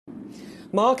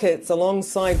Markets,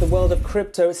 alongside the world of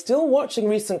crypto, are still watching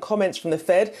recent comments from the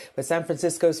Fed, with San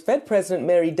Francisco's Fed President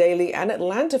Mary Daly and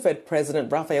Atlanta Fed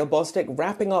President Raphael Bostic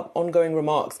wrapping up ongoing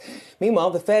remarks.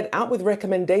 Meanwhile, the Fed out with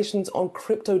recommendations on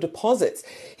crypto deposits.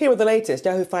 Here are the latest.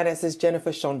 Yahoo Finance's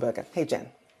Jennifer Schonberger. Hey, Jen.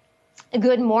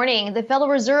 Good morning. The Federal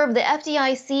Reserve, the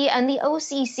FDIC, and the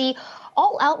OCC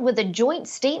all out with a joint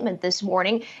statement this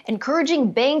morning,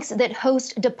 encouraging banks that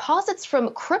host deposits from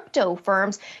crypto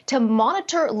firms to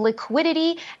monitor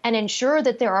liquidity and ensure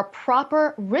that there are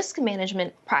proper risk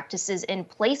management practices in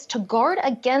place to guard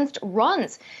against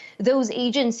runs. Those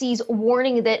agencies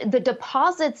warning that the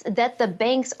deposits that the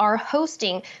banks are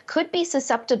hosting could be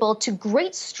susceptible to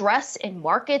great stress in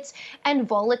markets and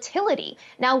volatility.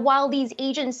 Now, while these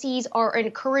agencies are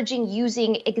encouraging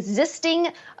using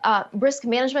existing risk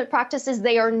management practices,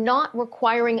 they are not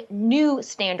requiring new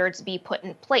standards be put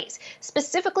in place.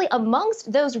 Specifically,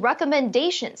 amongst those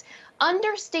recommendations,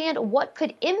 understand what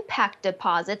could impact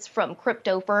deposits from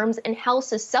crypto firms and how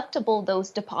susceptible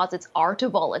those deposits are to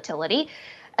volatility.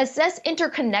 Assess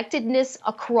interconnectedness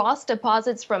across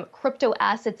deposits from crypto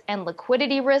assets and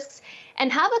liquidity risks,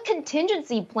 and have a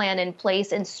contingency plan in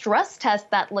place and stress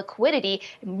test that liquidity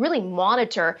and really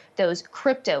monitor those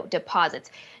crypto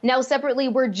deposits. Now, separately,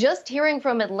 we're just hearing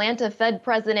from Atlanta Fed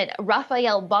President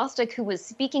Raphael Bostic, who was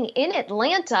speaking in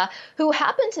Atlanta, who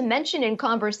happened to mention in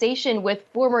conversation with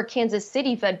former Kansas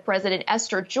City Fed President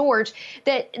Esther George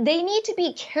that they need to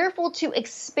be careful to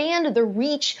expand the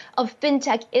reach of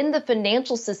fintech in the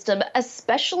financial system,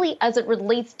 especially as it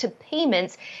relates to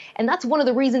payments. And that's one of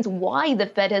the reasons why the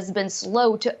Fed has been slow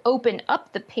to open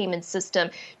up the payment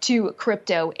system to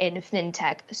crypto and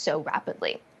fintech so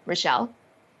rapidly. Rochelle?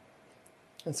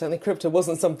 And certainly crypto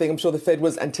wasn't something I'm sure the Fed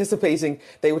was anticipating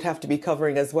they would have to be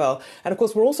covering as well. And of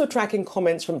course, we're also tracking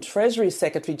comments from Treasury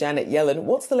Secretary Janet Yellen.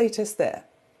 What's the latest there?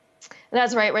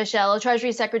 That's right, Rochelle.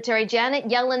 Treasury Secretary Janet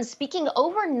Yellen speaking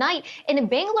overnight in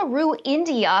Bangalore,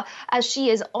 India, as she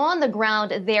is on the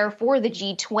ground there for the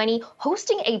G20,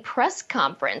 hosting a press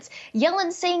conference.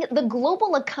 Yellen saying the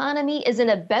global economy is in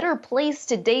a better place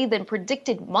today than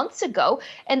predicted months ago,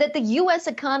 and that the U.S.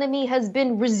 economy has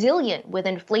been resilient with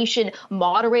inflation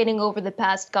moderating over the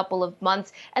past couple of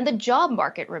months and the job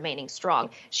market remaining strong.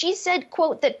 She said,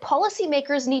 quote, that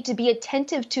policymakers need to be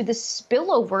attentive to the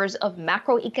spillovers of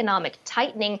macroeconomic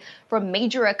tightening from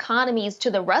major economies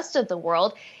to the rest of the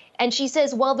world. And she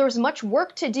says, while there's much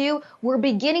work to do, we're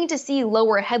beginning to see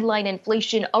lower headline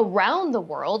inflation around the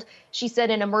world. She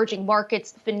said in emerging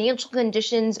markets, financial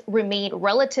conditions remain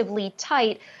relatively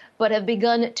tight, but have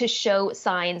begun to show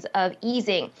signs of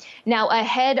easing. Now,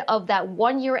 ahead of that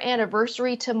one-year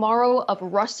anniversary tomorrow of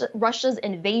Russia's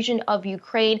invasion of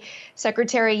Ukraine,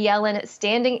 Secretary Yellen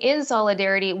standing in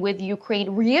solidarity with Ukraine,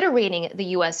 reiterating the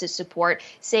U.S.'s support,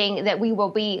 saying that we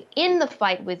will be in the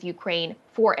fight with Ukraine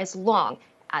for as long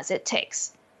as it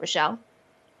takes. Rochelle?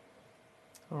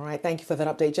 All right, thank you for that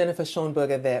update. Jennifer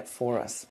Schonberger there for us.